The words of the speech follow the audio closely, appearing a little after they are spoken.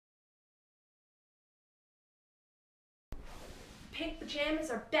pink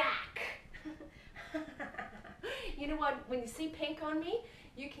pajamas are back. You know what, when you see pink on me,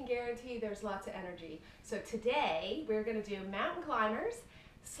 you can guarantee there's lots of energy. So today we're going to do mountain climbers,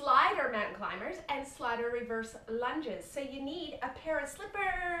 slider mountain climbers, and slider reverse lunges. So you need a pair of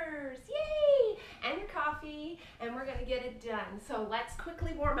slippers, yay, and your coffee, and we're going to get it done. So let's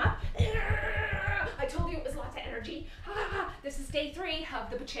quickly warm up. I told you it was lots of energy. This is day 3 of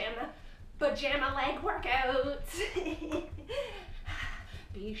the pajama leg workout.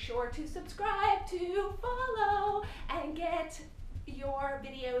 Be sure to subscribe, to follow, and get your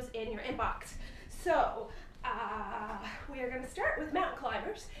videos in your inbox. So we are going to start with mountain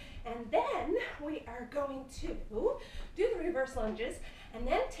climbers, and then we are going to do the reverse lunges and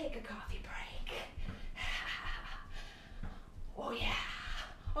then take a coffee break. Oh yeah.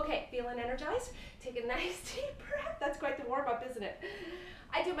 Okay, feeling energized? Take a nice deep breath. That's quite the warm up, isn't it?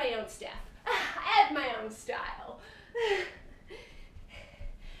 I do my own stuff. I have my own style.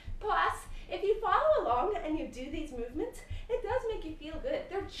 Plus, if you follow along and you do these movements, it does make you feel good.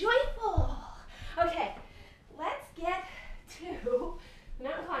 They're joyful. Okay, let's get to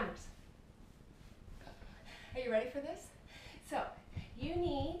mountain climbers. Are you ready for this? So, you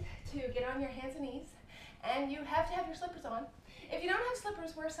need to get on your hands and knees, and you have to have your slippers on. If you don't have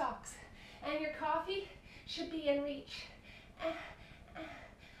slippers, wear socks. And your coffee should be in reach.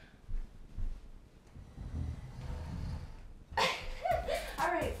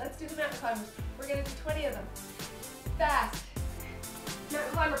 All right, let's do the mountain climbers. We're going to do 20 of them. Fast.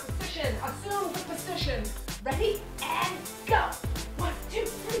 Mountain climber position. Assume the position. Ready? And go. 1, 2,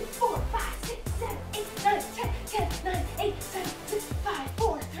 3, 4, 5, 6, 7, 8, 9, 10, 10, 9, 8, 7, 6, 5,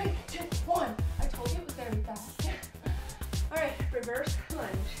 4, 3, 2, 1. I told you it was going to be fast. All right, reverse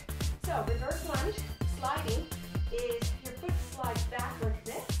lunge. So reverse lunge, sliding, is your foot slides back like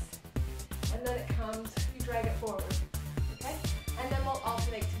this, and then it comes, you drag it forward, okay? And then we'll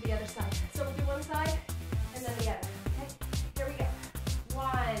alternate to the other side. So we'll do one side, and then the other, okay? Here we go.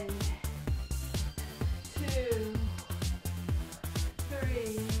 1, 2,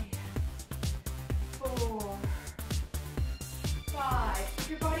 3, 4, 5. Keep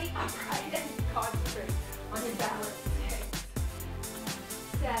your body upright and concentrate on your balance.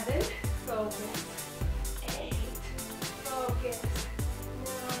 7, focus. 8, focus.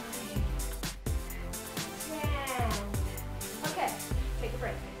 9, 10. Okay, take a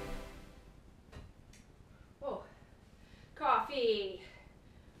break. Whoa. Coffee.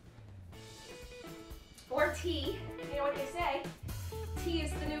 Or tea. You know what they say? Tea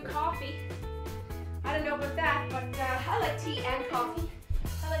is the new coffee. I don't know about that, but I like tea and coffee.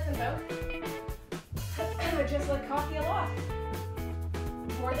 I like them both. I just like coffee a lot.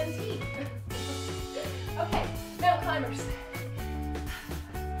 More than tea. Okay, mountain climbers.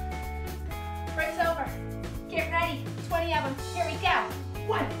 Break's over. Get ready. 20 of them. Here we go.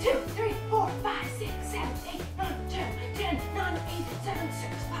 1, 2, 3, 4, 5, 6, 7, 8, 9, 10, 10, 9, 8, 7,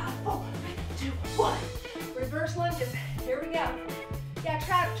 6, 5, 4, 3, 2, 1. Reverse lunges. Here we go. Yeah,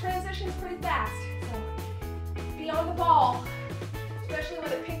 transition's pretty fast. So be on the ball, especially when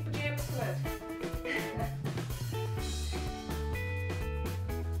the pink pajamas come out.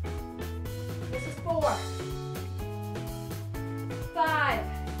 This is 4, 5,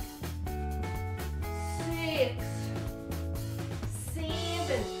 6,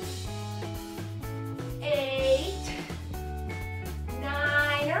 7, 8,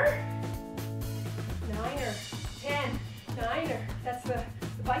 9er, 10, 9er. That's the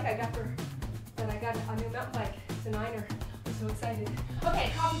bike I got that I got a new mountain bike. It's a 9er. I'm so excited.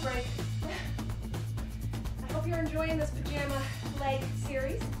 Okay, coffee break. I hope you're enjoying this pajama leg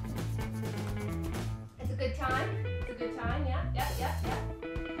series. It's a good time. It's a good time. Yeah.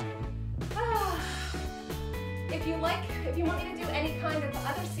 If you want me to do any kind of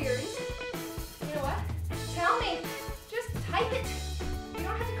other series, you know what? Tell me. Just type it. You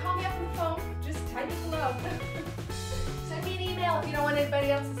don't have to call me up on the phone. Just type it below. Send me an email if you don't want anybody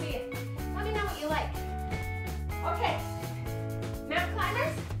else to see it. Let me know what you like. Okay. Mountain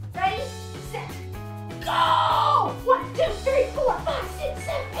climbers, ready, set, go! 1, 2, 3, 4, 5, 6,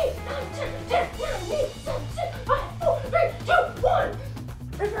 7, 8, 9, 10, 10, 9, 8, 7, 6, 5, 4, 3, 2, 1.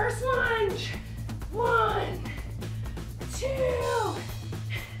 Reverse lunge. 1, 2,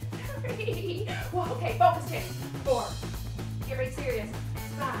 3. Whoa, okay, focus here. 4. Get right serious.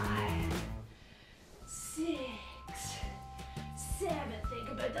 5, 6, 7. Think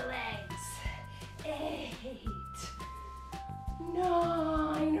about the legs. 8,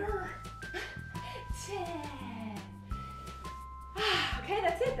 9er. 10. Okay,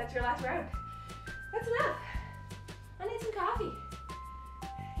 that's it. That's your last round. That's enough. I need some coffee.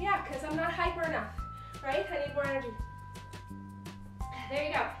 Yeah, because I'm not hyper enough, right? I need more energy. There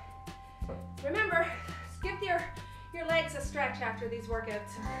you go. Remember, just give your legs a stretch after these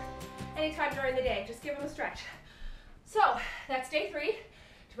workouts. Anytime during the day, just give them a stretch. So that's day 3.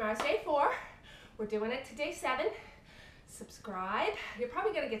 Tomorrow's day 4. We're doing it to day 7. Subscribe. You're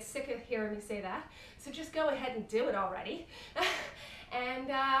probably going to get sick of hearing me say that, so just go ahead and do it already. And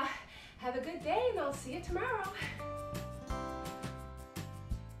have a good day, and I'll see you tomorrow.